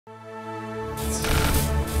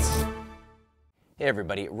Hey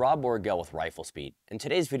everybody, Rob Borgell with Riflespeed. In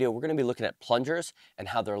today's video, we're going to be looking at plungers and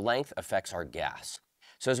how their length affects our gas.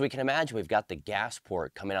 So as we can imagine, we've got the gas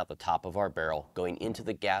port coming out the top of our barrel, going into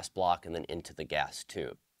the gas block and then into the gas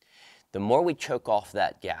tube. The more we choke off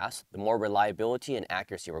that gas, the more reliability and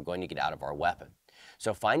accuracy we're going to get out of our weapon.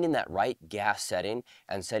 So finding that right gas setting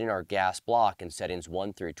and setting our gas block in settings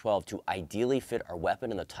 1 through 12 to ideally fit our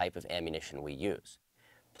weapon and the type of ammunition we use.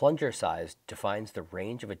 Plunger size defines the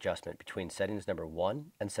range of adjustment between settings number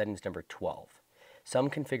 1 and settings number 12. Some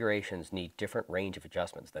configurations need different range of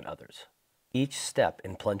adjustments than others. Each step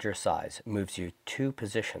in plunger size moves you 2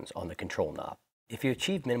 positions on the control knob. If you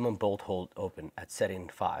achieve minimum bolt hold open at setting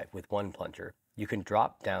 5 with 1 plunger, you can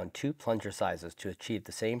drop down 2 plunger sizes to achieve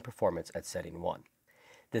the same performance at setting 1.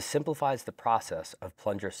 This simplifies the process of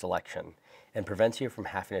plunger selection and prevents you from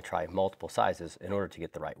having to try multiple sizes in order to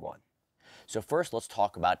get the right one. So first, let's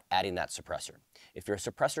talk about adding that suppressor. If you're a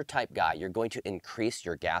suppressor type guy, you're going to increase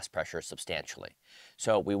your gas pressure substantially.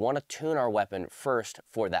 So we want to tune our weapon first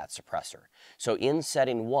for that suppressor. So in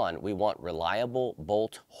setting 1, we want reliable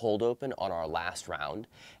bolt hold open on our last round.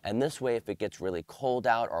 And this way, if it gets really cold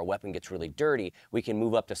out or our weapon gets really dirty, we can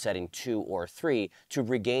move up to setting 2 or 3 to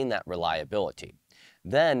regain that reliability.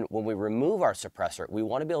 Then, when we remove our suppressor, we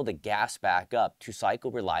want to be able to gas back up to cycle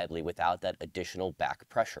reliably without that additional back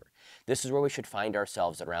pressure. This is where we should find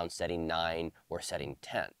ourselves at around setting 9 or setting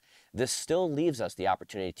 10. This still leaves us the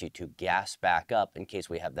opportunity to gas back up in case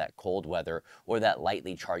we have that cold weather or that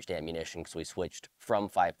lightly charged ammunition because we switched from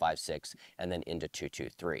 5.56 and then into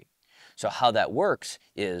 2.23. So how that works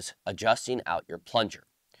is adjusting out your plunger.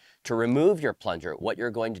 To remove your plunger, what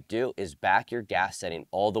you're going to do is back your gas setting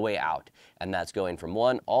all the way out, and that's going from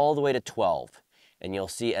 1 all the way to 12. And you'll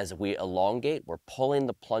see as we elongate, we're pulling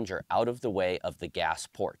the plunger out of the way of the gas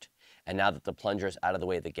port. And now that the plunger is out of the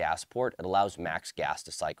way of the gas port, it allows max gas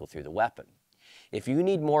to cycle through the weapon. If you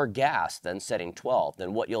need more gas than setting 12,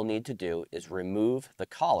 then what you'll need to do is remove the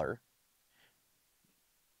collar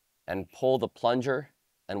and pull the plunger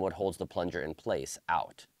and what holds the plunger in place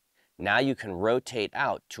out. Now you can rotate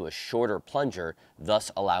out to a shorter plunger, thus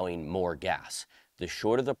allowing more gas. The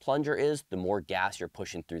shorter the plunger is, the more gas you're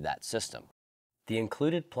pushing through that system. The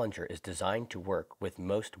included plunger is designed to work with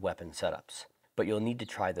most weapon setups, but you'll need to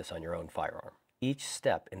try this on your own firearm. Each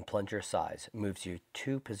step in plunger size moves you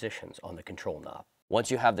 2 positions on the control knob. Once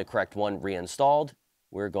you have the correct one reinstalled,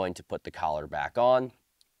 we're going to put the collar back on.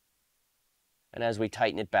 And as we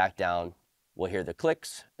tighten it back down, we'll hear the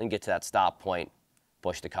clicks and get to that stop point.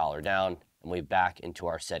 Push the collar down, and we're back into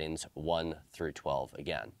our settings 1 through 12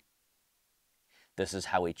 again. This is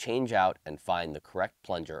how we change out and find the correct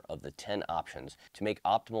plunger of the 10 options to make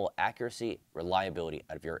optimal accuracy, reliability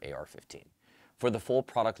out of your AR-15. For the full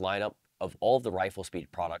product lineup of all of the Riflespeed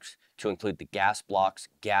products, to include the gas blocks,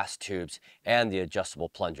 gas tubes, and the adjustable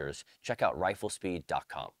plungers, check out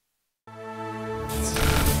riflespeed.com.